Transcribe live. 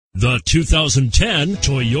The 2010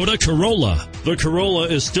 Toyota Corolla. The Corolla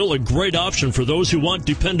is still a great option for those who want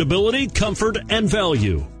dependability, comfort, and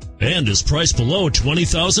value, and is priced below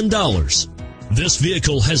 $20,000. This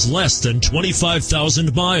vehicle has less than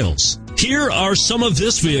 25,000 miles. Here are some of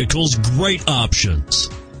this vehicle's great options: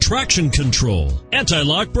 traction control,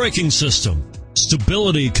 anti-lock braking system,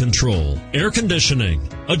 stability control, air conditioning,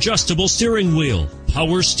 adjustable steering wheel,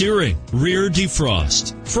 power steering, rear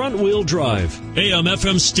defrost, front wheel drive,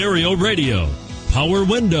 AM/FM stereo radio, power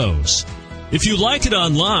windows. If you like it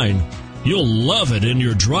online, you'll love it in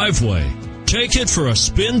your driveway. Take it for a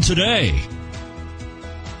spin today.